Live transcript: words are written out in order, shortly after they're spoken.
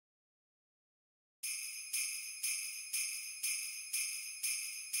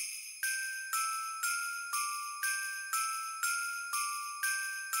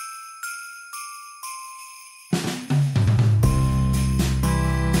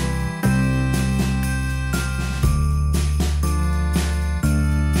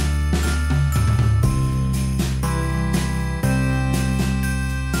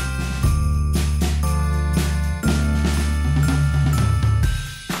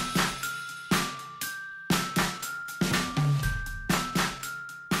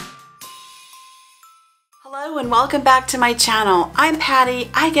Hello and welcome back to my channel. I'm Patty.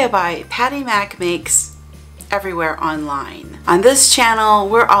 I go by Pattymac Makes everywhere online. On this channel,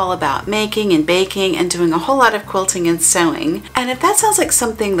 we're all about making and baking and doing a whole lot of quilting and sewing. And if that sounds like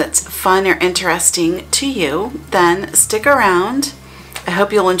something that's fun or interesting to you, then stick around. I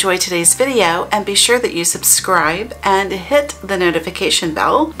hope you'll enjoy today's video and be sure that you subscribe and hit the notification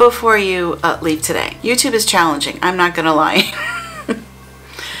bell before you leave today. YouTube is challenging, I'm not gonna lie.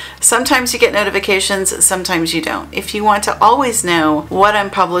 Sometimes you get notifications, sometimes you don't. If you want to always know what I'm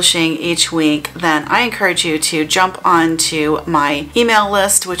publishing each week, then I encourage you to jump onto my email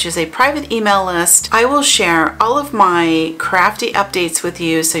list, which is a private email list. I will share all of my crafty updates with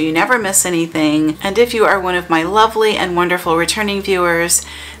you so you never miss anything. And if you are one of my lovely and wonderful returning viewers,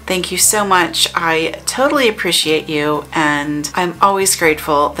 thank you so much. I totally appreciate you, and I'm always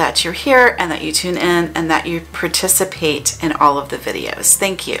grateful that you're here and that you tune in and that you participate in all of the videos.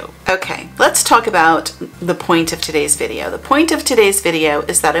 Thank you. Okay, let's talk about the point of today's video. The point of today's video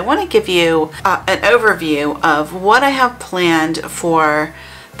is that I want to give you an overview of what I have planned for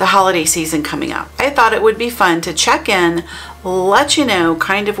the holiday season coming up. I thought it would be fun to check in, let you know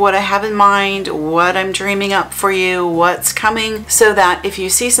kind of what I have in mind, what I'm dreaming up for you, what's coming, so that if you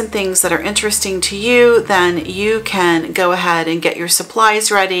see some things that are interesting to you, then you can go ahead and get your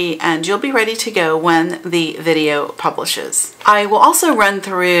supplies ready and you'll be ready to go when the video publishes. I will also run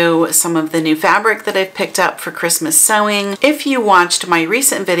through some of the new fabric that I've picked up for Christmas sewing. If you watched my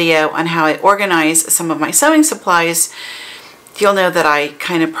recent video on how I organize some of my sewing supplies, you'll know that I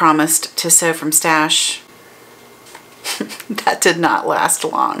kind of promised to sew from stash. That did not last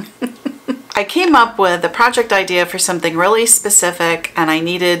long. I came up with a project idea for something really specific and I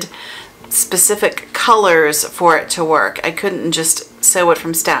needed specific colors for it to work. I couldn't just sew it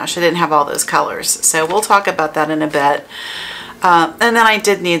from stash. I didn't have all those colors. So we'll talk about that in a bit. And then I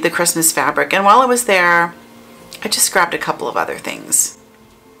did need the Christmas fabric. And while I was there, I just grabbed a couple of other things.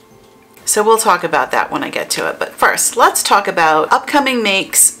 So we'll talk about that when I get to it. But first, let's talk about upcoming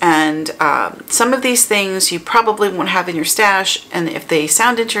makes and some of these things you probably won't have in your stash. And if they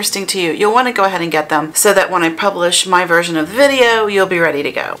sound interesting to you, you'll want to go ahead and get them so that when I publish my version of the video, you'll be ready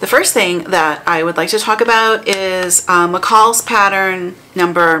to go. The first thing that I would like to talk about is McCalls Pattern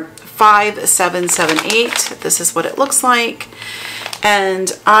number 5778. This is what it looks like.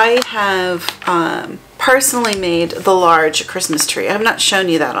 And I have personally made the large Christmas tree. I have not shown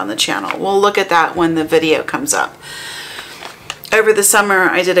you that on the channel. We'll look at that when the video comes up. Over the summer,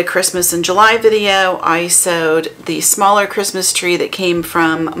 I did a Christmas in July video. I sewed the smaller Christmas tree that came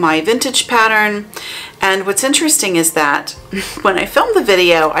from my vintage pattern. And what's interesting is that when I filmed the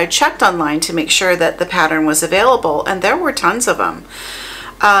video, I checked online to make sure that the pattern was available, and there were tons of them.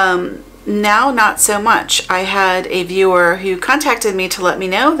 Now, not so much. I had a viewer who contacted me to let me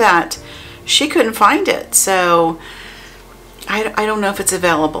know that she couldn't find it. So I don't know if it's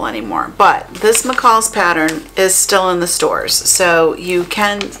available anymore, but this McCalls pattern is still in the stores. So you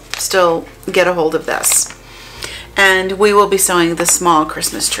can still get a hold of this. And we will be sewing the small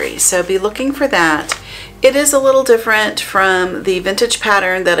Christmas tree. So be looking for that. It is a little different from the vintage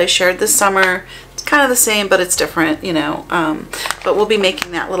pattern that I shared this summer. It's kind of the same, but it's different, you know. But we'll be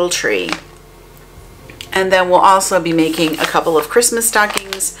making that little tree. And then we'll also be making a couple of Christmas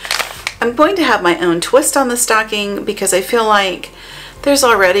stockings. I'm going to have my own twist on the stocking because I feel like there's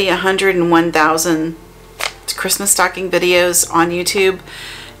already 101,000 Christmas stocking videos on YouTube.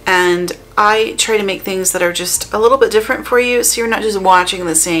 And I try to make things that are just a little bit different for you so you're not just watching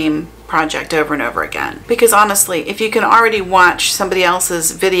the same project over and over again. Because honestly, if you can already watch somebody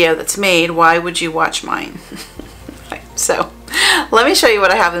else's video that's made, why would you watch mine? Right, so let me show you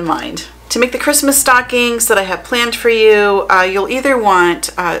what I have in mind. To make the Christmas stockings that I have planned for you, you'll either want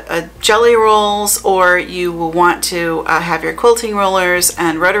jelly rolls or you will want to have your quilting rollers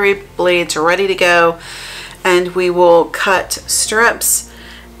and rotary blades ready to go. And we will cut strips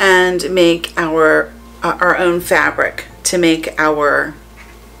and make our own fabric to make our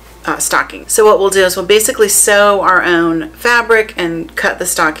stocking. So what we'll do is we'll basically sew our own fabric and cut the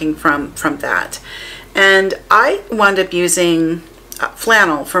stocking from that. And I wound up using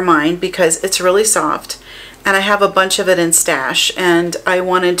flannel for mine because it's really soft and I have a bunch of it in stash and I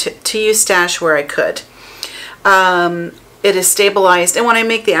wanted to use stash where I could. It is stabilized, and when I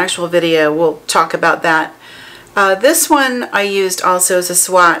make the actual video we'll talk about that. This one I used also as a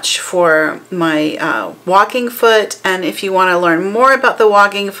swatch for my walking foot, and if you want to learn more about the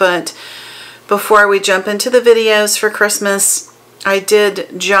walking foot before we jump into the videos for Christmas, I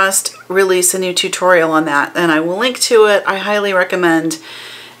did just release a new tutorial on that and I will link to it. I highly recommend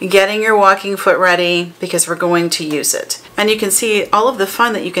getting your walking foot ready because we're going to use it. And you can see all of the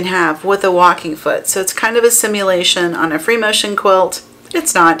fun that you can have with a walking foot. So it's kind of a simulation on a free motion quilt.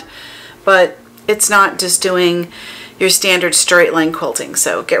 It's not, but it's not just doing your standard straight line quilting.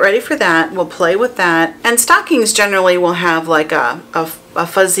 So get ready for that. We'll play with that. And stockings generally will have like a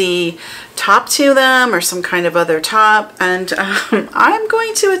fuzzy top to them or some kind of other top. And I'm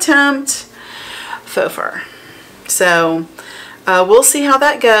going to attempt faux fur. So we'll see how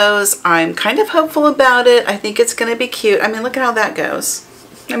that goes. I'm kind of hopeful about it. I think it's going to be cute. I mean, look at how that goes.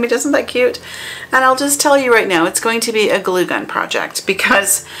 I mean, isn't that cute? And I'll just tell you right now, it's going to be a glue gun project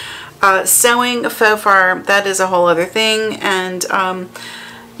because sewing a faux fur, that is a whole other thing. And,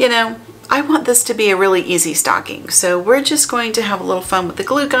 you know, I want this to be a really easy stocking. So we're just going to have a little fun with the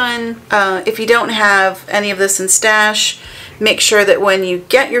glue gun. If you don't have any of this in stash, make sure that when you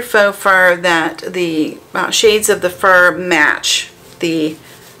get your faux fur that the shades of the fur match the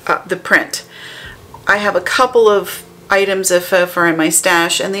print. I have a couple of items of faux fur in my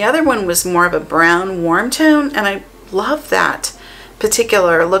stash, and the other one was more of a brown warm tone, and I love that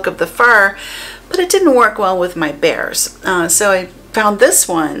particular look of the fur, but it didn't work well with my bears. So I found this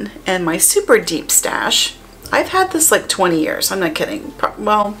one in my super deep stash. I've had this like 20 years. I'm not kidding.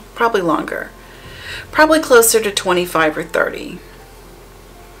 Well, probably longer. Probably closer to 25 or 30.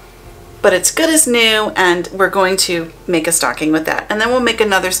 But it's good as new, and we're going to make a stocking with that. And then we'll make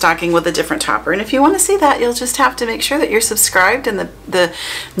another stocking with a different topper. And if you want to see that, you'll just have to make sure that you're subscribed and the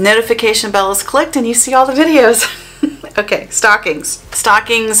notification bell is clicked and you see all the videos. Okay, stockings.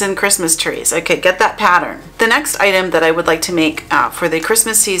 Stockings and Christmas trees. Okay, get that pattern. The next item that I would like to make for the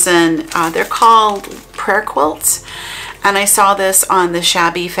Christmas season, they're called prayer quilts. And I saw this on the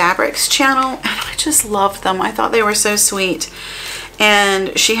Shabby Fabrics channel, and I just loved them. I thought they were so sweet.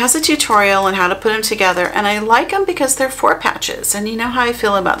 And she has a tutorial on how to put them together, and I like them because they're 4-patches. And you know how I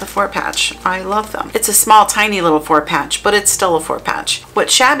feel about the 4-patch. I love them. It's a small, tiny little 4-patch, but it's still a 4-patch. What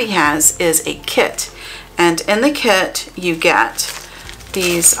Shabby has is a kit. And in the kit, you get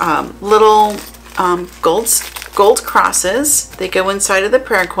these little gold crosses. They go inside of the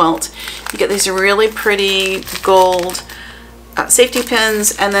prayer quilt. You get these really pretty gold safety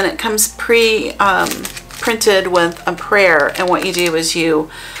pins, and then it comes printed with a prayer. And what you do is you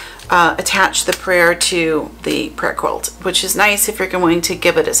attach the prayer to the prayer quilt, which is nice if you're going to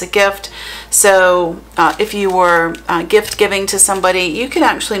give it as a gift. So if you were gift giving to somebody, you could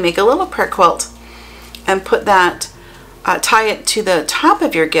actually make a little prayer quilt and put that, tie it to the top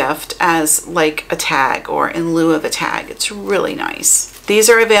of your gift as like a tag or in lieu of a tag. It's really nice. These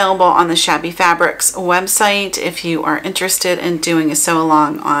are available on the Shabby Fabrics website. If you are interested in doing a sew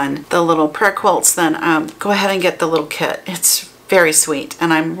along on the little prayer quilts, then go ahead and get the little kit. It's very sweet,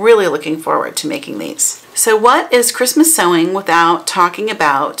 and I'm really looking forward to making these. So what is Christmas sewing without talking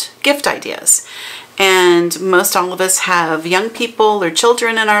about gift ideas? And most all of us have young people or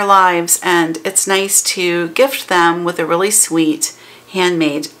children in our lives, and it's nice to gift them with a really sweet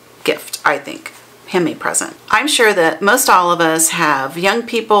handmade gift, I think. Handmade present. I'm sure that most all of us have young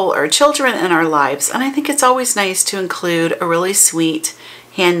people or children in our lives, and I think it's always nice to include a really sweet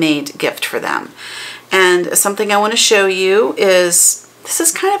handmade gift for them. And something I want to show you is, this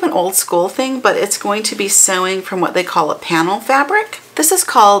is kind of an old school thing, but it's going to be sewing from what they call a panel fabric. This is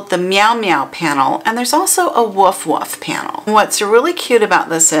called the Meow Meow panel, and there's also a Woof Woof panel. What's really cute about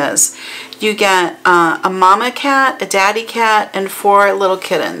this is you get a mama cat, a daddy cat, and 4 little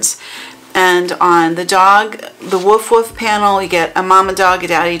kittens. And on the dog, the Woof Woof panel, you get a mama dog, a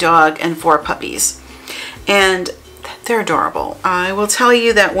daddy dog, and 4 puppies. And they're adorable. I will tell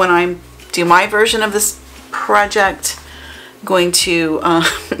you that when I do my version of this project, I'm going to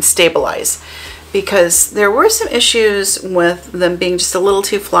stabilize, because there were some issues with them being just a little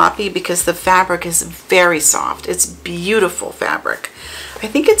too floppy because the fabric is very soft. It's beautiful fabric. I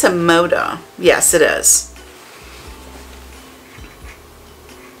think it's a Moda. Yes, it is.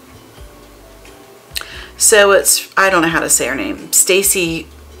 So it's, I don't know how to say her name, Stacy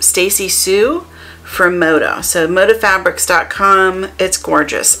Sue from Moda. So modafabrics.com. It's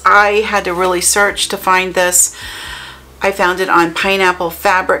gorgeous. I had to really search to find this. I found it on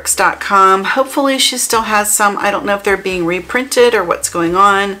pineapplefabrics.com. Hopefully she still has some. I don't know if they're being reprinted or what's going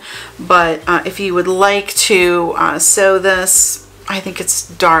on, but if you would like to sew this, I think it's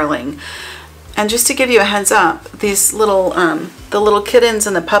darling. And just to give you a heads up, these little, the little kittens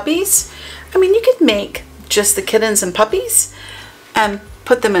and the puppies, I mean, you could make just the kittens and puppies and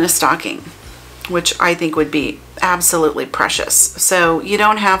put them in a stocking, which I think would be absolutely precious. So you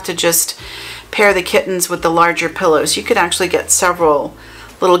don't have to just pair the kittens with the larger pillows. You could actually get several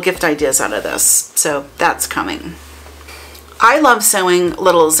little gift ideas out of this. So that's coming. I love sewing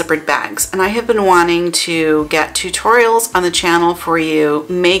little zippered bags, and I have been wanting to get tutorials on the channel for you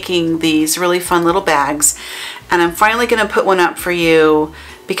making these really fun little bags, and I'm finally going to put one up for you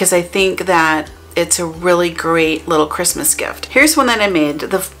because I think that it's a really great little Christmas gift. Here's one that I made.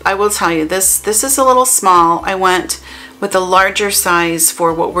 I will tell you, this is a little small. I went with a larger size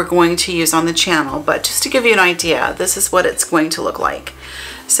for what we're going to use on the channel, but just to give you an idea, this is what it's going to look like.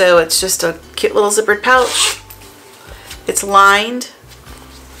 So it's just a cute little zippered pouch. It's lined,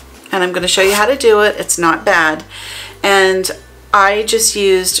 and I'm going to show you how to do it. It's not bad. And I just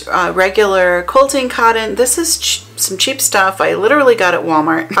used regular quilting cotton. This is some cheap stuff. I literally got at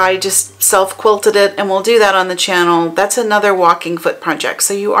Walmart. I just self-quilted it, and we'll do that on the channel. That's another walking foot project,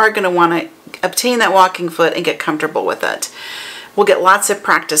 so you are going to want to obtain that walking foot and get comfortable with it. We'll get lots of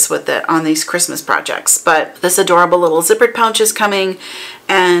practice with it on these Christmas projects, but this adorable little zippered pouch is coming,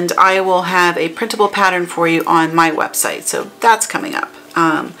 and I will have a printable pattern for you on my website, so that's coming up.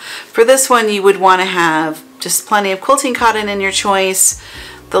 For this one, you would want to have just plenty of quilting cotton in your choice,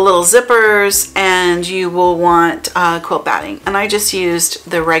 the little zippers, and you will want quilt batting. And I just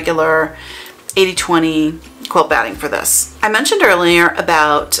used the regular 80/20 quilt batting for this. I mentioned earlier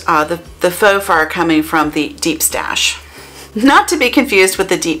about the faux fur coming from the deep stash. Not to be confused with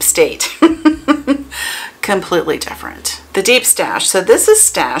the deep state. Completely different. The deep stash. So this is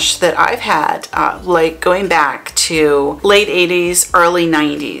stash that I've had like going back to late 80s, early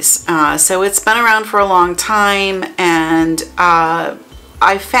 90s. So it's been around for a long time, and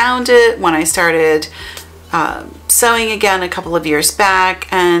I found it when I started sewing again a couple of years back,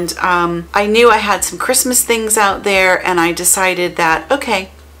 and I knew I had some Christmas things out there, and I decided that,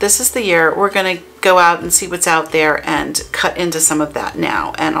 okay, this is the year we're going to go out and see what's out there and cut into some of that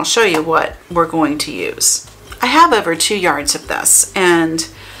now, and I'll show you what we're going to use. I have over 2 yards of this, and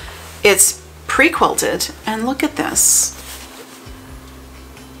it's pre-quilted, and look at this.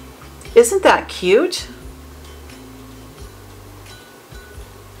 Isn't that cute?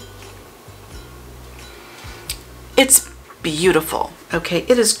 It's beautiful. Okay,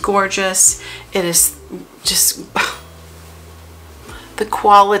 it is gorgeous. It is just the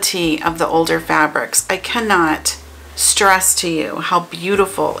quality of the older fabrics. I cannot stress to you how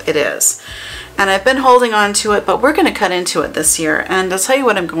beautiful it is. And I've been holding on to it, but we're going to cut into it this year. And I'll tell you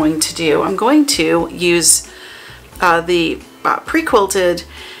what I'm going to do. I'm going to use the pre-quilted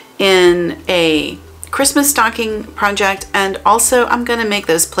in a Christmas stocking project, and also I'm going to make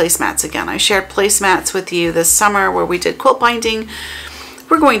those placemats again. I shared placemats with you this summer where we did quilt binding.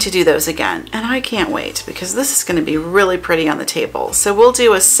 We're going to do those again, and I can't wait because this is going to be really pretty on the table. So we'll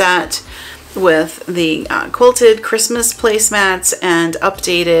do a set with the quilted Christmas placemats and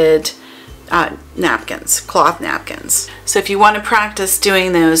updated napkins, cloth napkins. So if you want to practice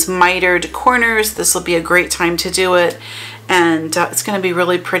doing those mitered corners, this will be a great time to do it. And it's going to be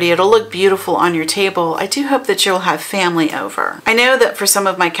really pretty. It'll look beautiful on your table. I do hope that you'll have family over. I know that for some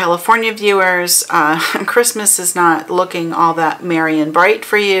of my California viewers, Christmas is not looking all that merry and bright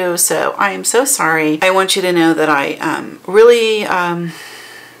for you, so I am so sorry. I want you to know that I am really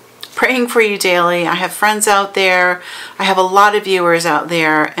praying for you daily. I have friends out there. I have a lot of viewers out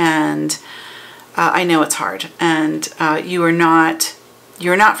there, and I know it's hard. And you're not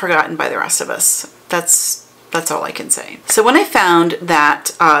forgotten by the rest of us. That's all I can say. So when I found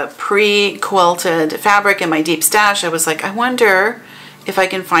that pre-quilted fabric in my deep stash, I was like, I wonder if I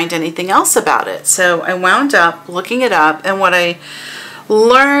can find anything else about it. So I wound up looking it up, and what I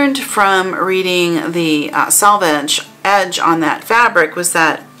learned from reading the selvage edge on that fabric was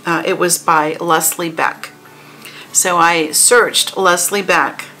that it was by Leslie Beck. So I searched Leslie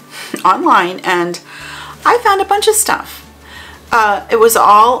Beck online, and I found a bunch of stuff. It was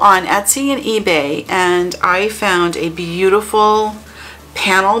all on Etsy and eBay, and I found a beautiful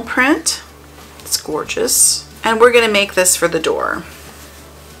panel print. It's gorgeous. And we're going to make this for the door.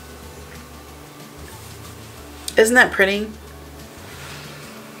 Isn't that pretty?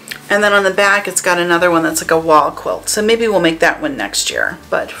 And then on the back, it's got another one that's like a wall quilt. So maybe we'll make that one next year.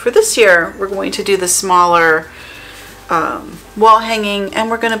 But for this year, we're going to do the smaller wall hanging, and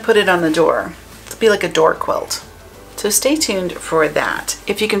we're going to put it on the door. It'll be like a door quilt. So stay tuned for that.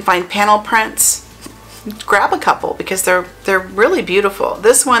 If you can find panel prints, grab a couple because they're really beautiful.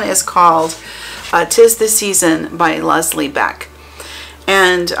 This one is called 'Tis the Season by Leslie Beck.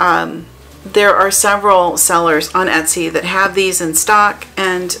 And there are several sellers on Etsy that have these in stock,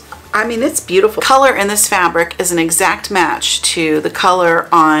 and I mean, it's beautiful. Color in this fabric is an exact match to the color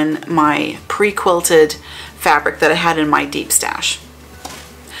on my pre-quilted fabric that I had in my deep stash.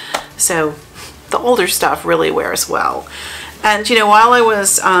 So the older stuff really wears well. And you know, while I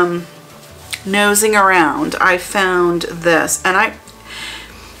was nosing around, I found this, and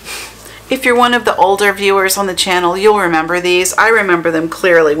if you're one of the older viewers on the channel, you'll remember these. I remember them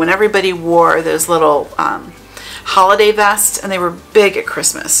clearly when everybody wore those little holiday vests, and they were big at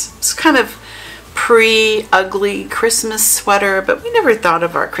Christmas. It's kind of pre-ugly Christmas sweater, but we never thought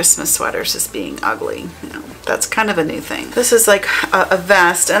of our Christmas sweaters as being ugly. You know, that's kind of a new thing. This is like a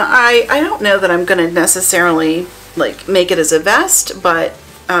vest, and I don't know that I'm going to necessarily like make it as a vest, but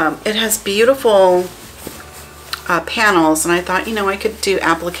it has beautiful panels, and I thought, you know, I could do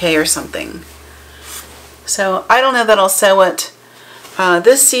applique or something. So I don't know that I'll sew it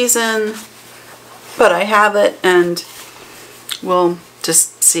this season, but I have it, and we'll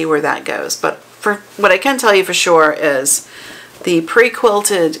just see where that goes. But for what I can tell you for sure is the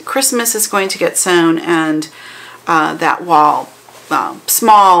pre-quilted Christmas is going to get sewn, and that wall,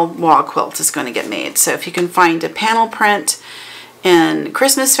 small wall quilt is going to get made. So if you can find a panel print in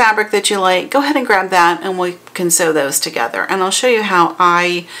Christmas fabric that you like, go ahead and grab that, and we can sew those together. And I'll show you how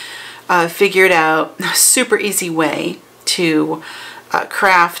I figured out a super easy way to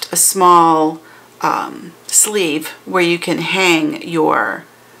craft a small sleeve where you can hang your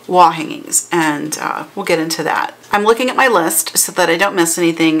wall hangings, and we'll get into that. I'm looking at my list so that I don't miss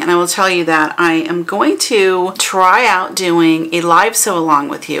anything, and I will tell you that I am going to try out doing a live sew along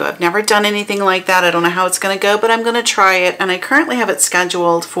with you. I've never done anything like that. I don't know how it's going to go, but I'm going to try it, and I currently have it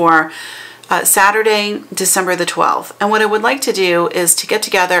scheduled for Saturday, December the 12th. And what I would like to do is to get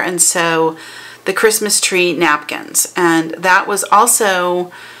together and sew the Christmas tree napkins, and that was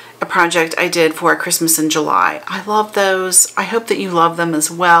also a project I did for Christmas in July. I love those. I hope that you love them as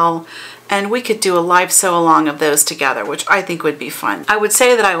well. And we could do a live sew along of those together, which I think would be fun. I would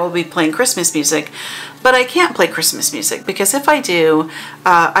say that I will be playing Christmas music, but I can't play Christmas music because if I do,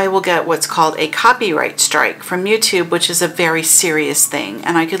 I will get what's called a copyright strike from YouTube, which is a very serious thing,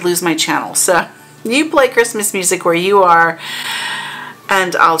 and I could lose my channel. So you play Christmas music where you are,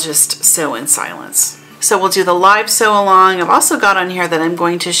 and I'll just sew in silence. So we'll do the live sew along. I've also got on here that I'm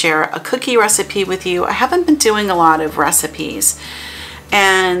going to share a cookie recipe with you. I haven't been doing a lot of recipes,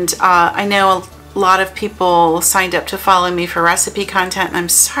 and I know a lot of people signed up to follow me for recipe content, and I'm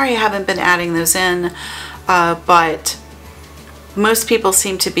sorry I haven't been adding those in, but most people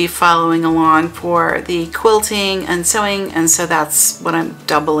seem to be following along for the quilting and sewing, and so that's what I'm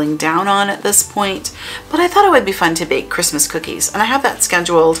doubling down on at this point. But I thought it would be fun to bake Christmas cookies, and I have that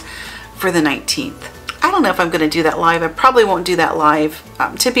scheduled for the 19th. I don't know if I'm going to do that live. I probably won't do that live.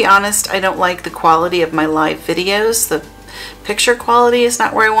 To be honest, I don't like the quality of my live videos. The picture quality is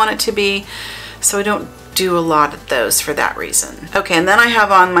not where I want it to be, so I don't do a lot of those for that reason. Okay, and then I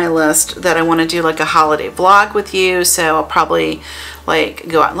have on my list that I want to do like a holiday vlog with you, so I'll probably like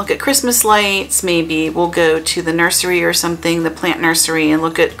go out and look at Christmas lights. Maybe we'll go to the nursery or something, the plant nursery, and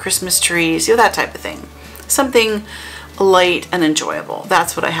look at Christmas trees, you know, that type of thing. Something light and enjoyable.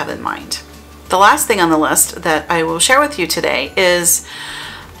 That's what I have in mind. The last thing on the list that I will share with you today is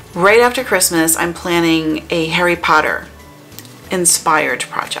right after Christmas, I'm planning a Harry Potter inspired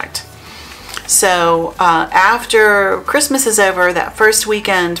project. So after Christmas is over, that first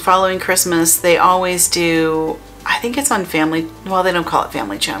weekend following Christmas, they always do, I think it's on Family, well, they don't call it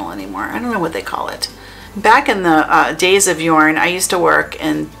Family Channel anymore. I don't know what they call it. Back in the days of Joann, I used to work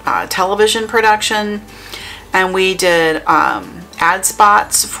in television production, and we did ad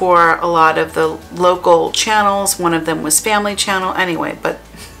spots for a lot of the local channels. One of them was Family Channel anyway, but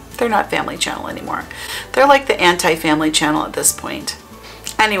they're not Family Channel anymore. They're like the anti-Family Channel at this point.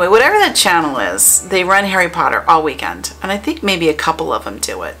 Anyway, whatever that channel is, they run Harry Potter all weekend, and I think maybe a couple of them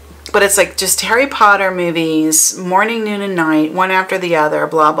do it. But it's like just Harry Potter movies, morning, noon, and night, one after the other,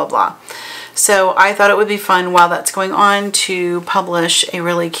 blah, blah, blah. So I thought it would be fun while that's going on to publish a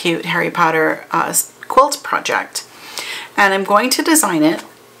really cute Harry Potter quilt project. And I'm going to design it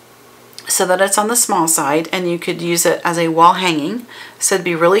so that it's on the small side, and you could use it as a wall hanging. So it'd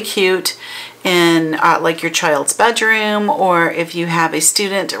be really cute in like your child's bedroom, or if you have a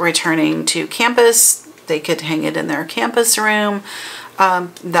student returning to campus, they could hang it in their campus room,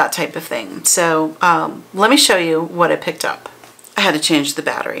 that type of thing. So let me show you what I picked up. I had to change the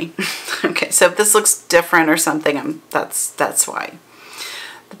battery. Okay, so if this looks different or something, that's why.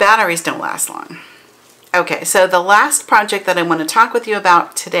 The batteries don't last long. Okay, so the last project that I want to talk with you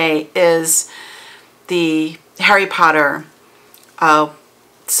about today is the Harry Potter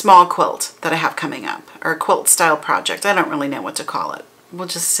small quilt that I have coming up, or quilt style project. I don't really know what to call it. We'll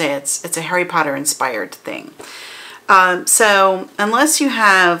just say it's a Harry Potter inspired thing. So unless you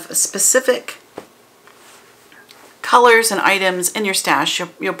have specific colors and items in your stash,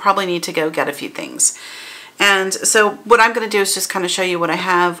 you'll probably need to go get a few things. And so what I'm going to do is just kind of show you what I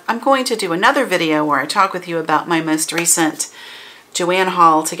have. I'm going to do another video where I talk with you about my most recent Joann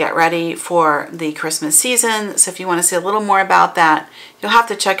haul to get ready for the Christmas season. So if you want to see a little more about that, you'll have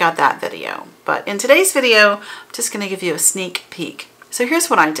to check out that video. But in today's video, I'm just going to give you a sneak peek. So here's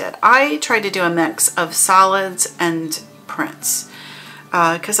what I did. I tried to do a mix of solids and prints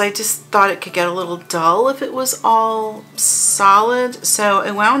because I just thought it could get a little dull if it was all solid. So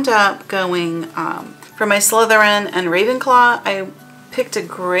I wound up going for my Slytherin and Ravenclaw. I picked a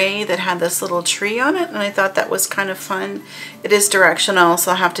gray that had this little tree on it, and I thought that was kind of fun. It is directional,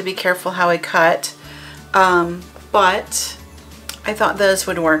 so I'll have to be careful how I cut. But I thought those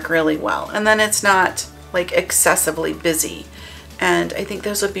would work really well. And then it's not like excessively busy. And I think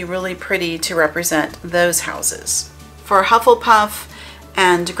those would be really pretty to represent those houses. For Hufflepuff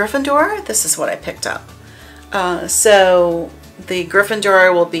and Gryffindor, this is what I picked up. So the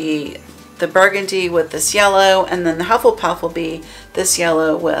Gryffindor will be the burgundy with this yellow, and then the Hufflepuff will be this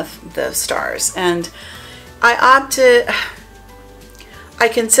yellow with the stars. And I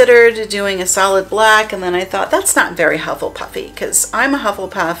considered doing a solid black, and then I thought that's not very Hufflepuffy because I'm a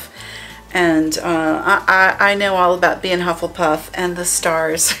Hufflepuff, and I know all about being Hufflepuff, and the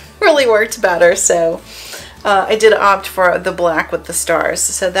stars really worked better. So I did opt for the black with the stars.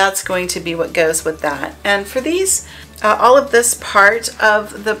 So that's going to be what goes with that. And for these, all of this part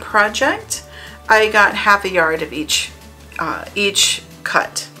of the project, I got half a yard of each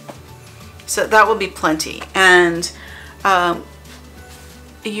cut. So that will be plenty. And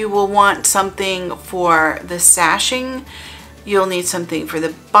you will want something for the sashing, you'll need something for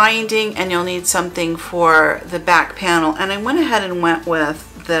the binding, and you'll need something for the back panel. And I went ahead and went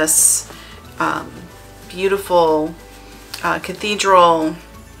with this beautiful cathedral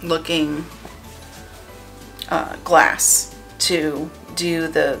looking glass to do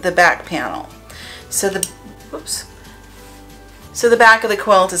the back panel. So the back of the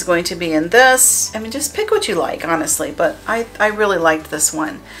quilt is going to be in this. I mean, just pick what you like, honestly, but I really liked this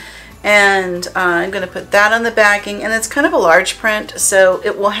one. And I'm going to put that on the backing, and it's kind of a large print, so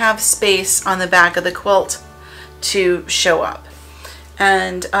it will have space on the back of the quilt to show up.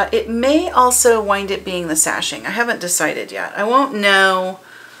 And it may also wind up being the sashing. I haven't decided yet. I won't know.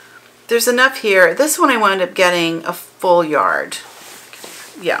 There's enough here. This one I wound up getting a full yard.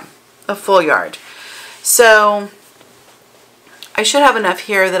 Yeah, a full yard. So I should have enough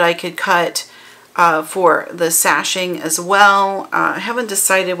here that I could cut for the sashing as well. I haven't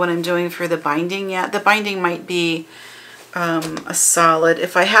decided what I'm doing for the binding yet. The binding might be a solid.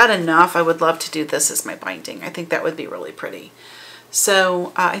 If I had enough, I would love to do this as my binding. I think that would be really pretty.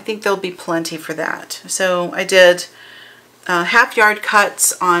 So I think there'll be plenty for that. So I did half yard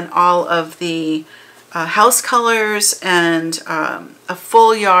cuts on all of the house colors, and a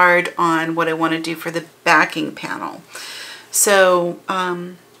full yard on what I want to do for the backing panel. So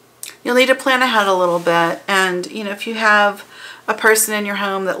you'll need to plan ahead a little bit, and you know, if you have a person in your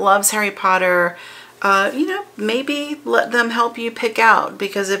home that loves Harry Potter, you know, maybe let them help you pick out,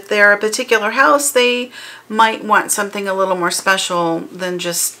 because if they're a particular house, they might want something a little more special than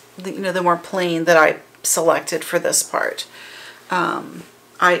just the, you know, the more plain that I selected for this part. I'm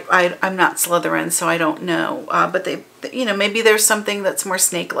not Slytherin, so I don't know, but they, you know, maybe there's something that's more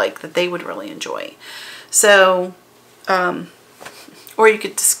snake-like that they would really enjoy. So, or you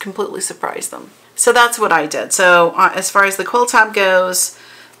could just completely surprise them. So that's what I did. So as far as the quilt top goes,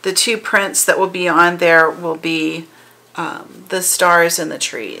 the two prints that will be on there will be the stars and the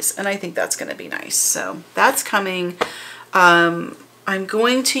trees, and I think that's going to be nice. So that's coming. I'm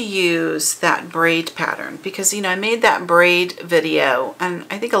going to use that braid pattern because, you know, I made that braid video, and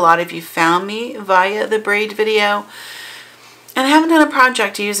I think a lot of you found me via the braid video, and I haven't done a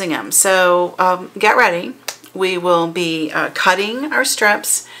project using them. So get ready. We will be cutting our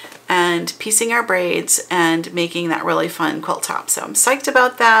strips and piecing our braids and making that really fun quilt top. So I'm psyched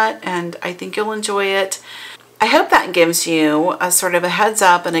about that, and I think you'll enjoy it. I hope that gives you a sort of a heads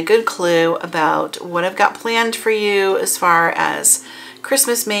up and a good clue about what I've got planned for you as far as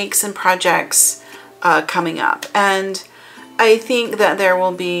Christmas makes and projects coming up. And I think that there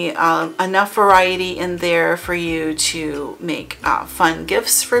will be enough variety in there for you to make fun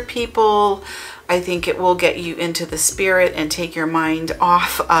gifts for people. I think it will get you into the spirit and take your mind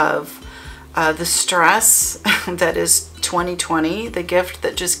off of the stress that is 2020, the gift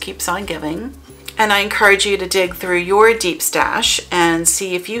that just keeps on giving. And I encourage you to dig through your deep stash and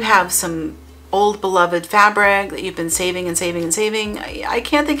see if you have some old beloved fabric that you've been saving and saving and saving. I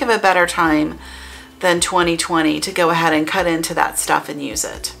can't think of a better time than 2020 to go ahead and cut into that stuff and use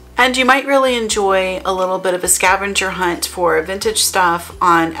it. And you might really enjoy a little bit of a scavenger hunt for vintage stuff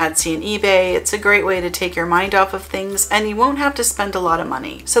on Etsy and eBay. It's a great way to take your mind off of things, and you won't have to spend a lot of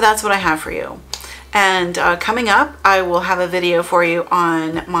money. So that's what I have for you. And coming up, I will have a video for you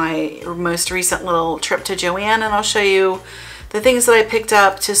on my most recent little trip to Joann, and I'll show you the things that I picked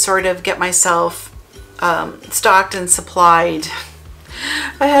up to sort of get myself stocked and supplied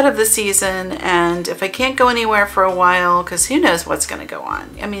ahead of the season. And if I can't go anywhere for a while, because who knows what's going to go on.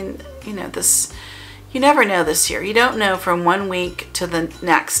 I mean, you know, you never know this year. You don't know from one week to the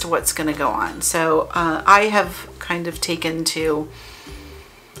next what's going to go on. So I have kind of taken to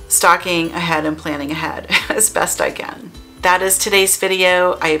stocking ahead and planning ahead as best I can. That is today's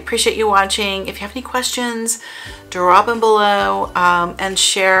video. I appreciate you watching. If you have any questions, drop them below and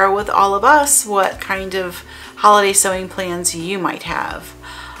share with all of us what kind of holiday sewing plans you might have.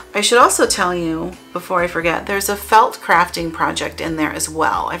 I should also tell you, before I forget, there's a felt crafting project in there as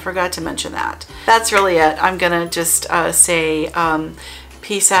well. I forgot to mention that. That's really it. I'm gonna just say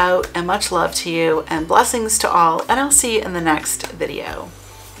peace out and much love to you and blessings to all, and I'll see you in the next video.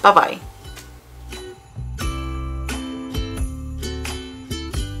 Bye-bye.